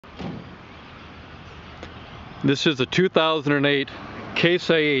This is a 2008 Case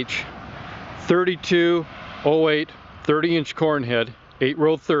IH 3208 30-inch corn head,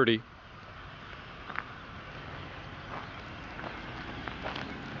 8-row 30.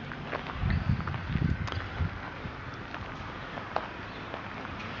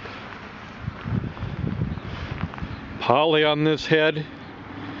 Poly on this head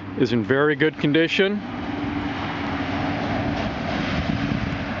is in very good condition.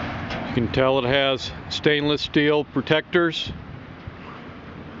 You can tell it has stainless steel protectors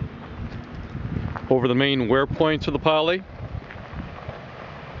over the main wear points of the poly.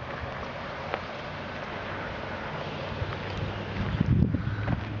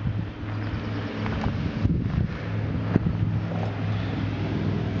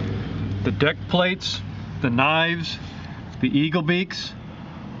 The deck plates, the knives, the eagle beaks,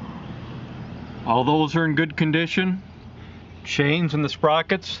 all those are in good condition. Chains and the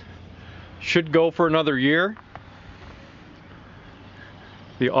sprockets should go for another year.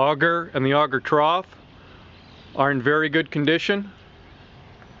 The auger and the auger trough are in very good condition.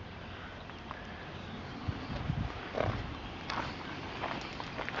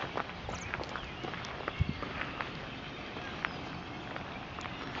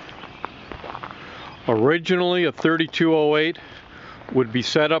 Originally a 3208 would be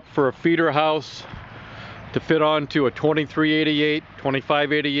set up for a feeder house to fit onto a 2388,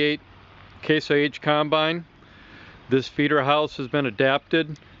 2588 Case IH combine. This feeder house has been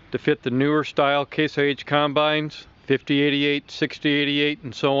adapted to fit the newer style Case IH combines, 5088, 6088,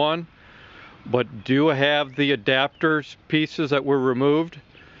 and so on, but do have the adapters pieces that were removed.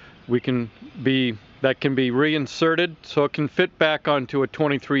 That can be reinserted so it can fit back onto a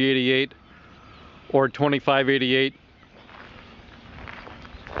 2388 or 2588.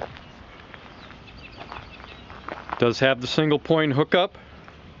 Does have the single point hookup.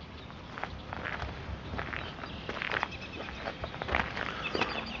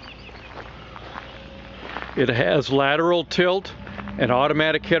 It has lateral tilt and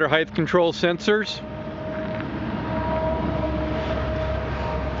automatic header height control sensors.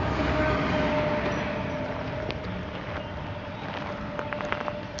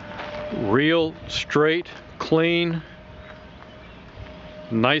 Real straight, clean,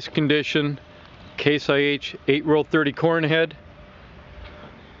 nice condition Case IH 8-row 30 corn head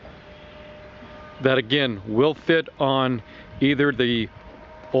that again will fit on either the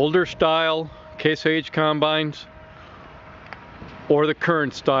older style Case IH combines or the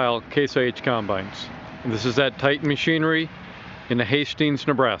current style Case IH combines. And this is at Titan Machinery in Hastings,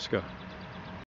 Nebraska.